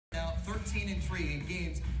Game 3 in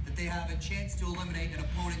games that they have a chance to eliminate an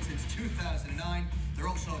opponent since 2009. They're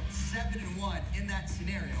also 7-1 in that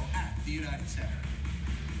scenario at the United Center.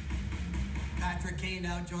 Patrick Kane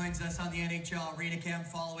now joins us on the NHL Arena Cam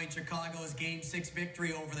following Chicago's Game 6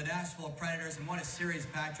 victory over the Nashville Predators. And what a series,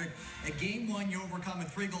 Patrick. At Game 1, you overcome a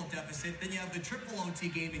 3-goal deficit. Then you have the triple OT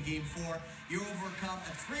game in Game 4. You overcome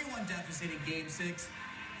a 3-1 deficit in Game 6.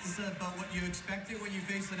 Is this about what you expected when you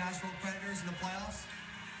faced the Nashville Predators in the playoffs?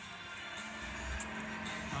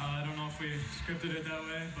 I don't know if we scripted it that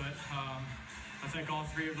way, but I think all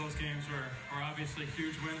three of those games were obviously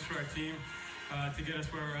huge wins for our team. To get us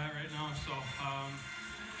where we're at right now. So,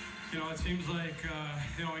 it seems like,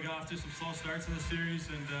 we got off to some slow starts in the series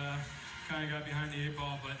and kind of got behind the 8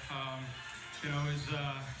 ball. But, it was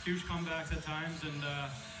huge comebacks at times and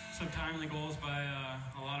some timely goals by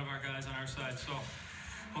a lot of our guys on our side. So,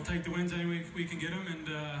 we'll take the wins any way we can get them and,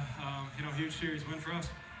 huge series win for us.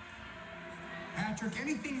 Patrick,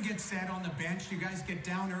 anything gets said on the bench? You guys get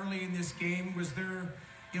down early in this game. Was there...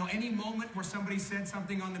 any moment where somebody said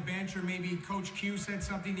something on the bench or maybe Coach Q said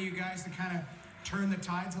something to you guys to kind of turn the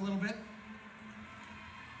tides a little bit?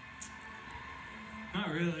 Not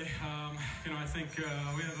really. I think we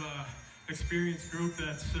have an experienced group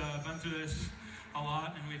that's been through this a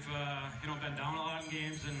lot, and we've, been down a lot in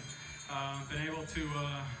games and been able to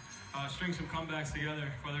string some comebacks together,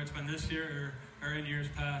 whether it's been this year or in years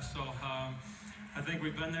past. So I think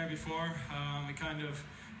we've been there before. We kind of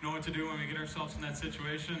know what to do when we get ourselves in that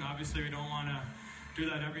situation. Obviously, we don't want to do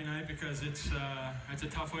that every night because it's a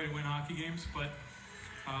tough way to win hockey games. But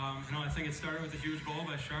I think it started with a huge goal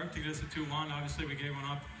by Sharp to get us to 2-1. Obviously, we gave one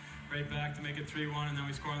up right back to make it 3-1, and then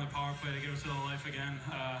we scored on the power play to give us a little life again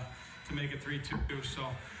to make it 3-2. So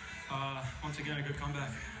once again, a good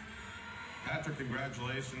comeback. Patrick,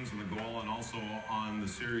 congratulations on the goal and also on the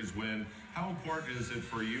series win. How important is it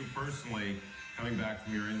for you personally, coming back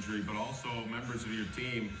from your injury, but also members of your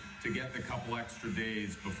team, to get the couple extra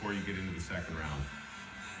days before you get into the second round?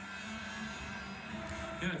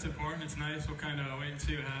 Yeah, it's important. It's nice. We'll kind of wait and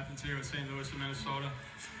see what happens here with St. Louis and Minnesota.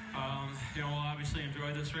 We'll obviously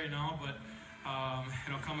enjoy this right now, but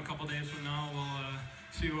come a couple days from now, we'll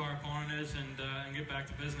see who our opponent is and get back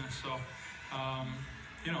to business. So,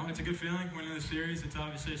 it's a good feeling winning the series. It's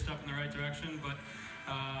obviously a step in the right direction, but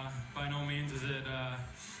by no means is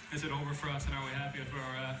it over for us, and are we happy with where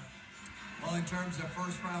we're at? Well, in terms of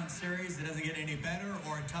first-round series, it doesn't get any better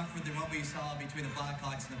or tougher than what we saw between the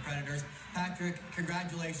Blackhawks and the Predators. Patrick,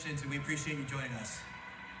 congratulations, and we appreciate you joining us.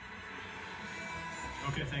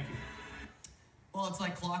 Okay, thank you. Well, it's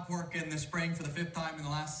like clockwork in the spring. For the 5th time in the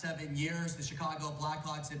last 7 years, the Chicago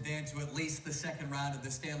Blackhawks advance to at least the second round of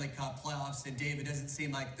the Stanley Cup playoffs. And Dave, it doesn't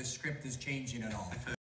seem like the script is changing at all.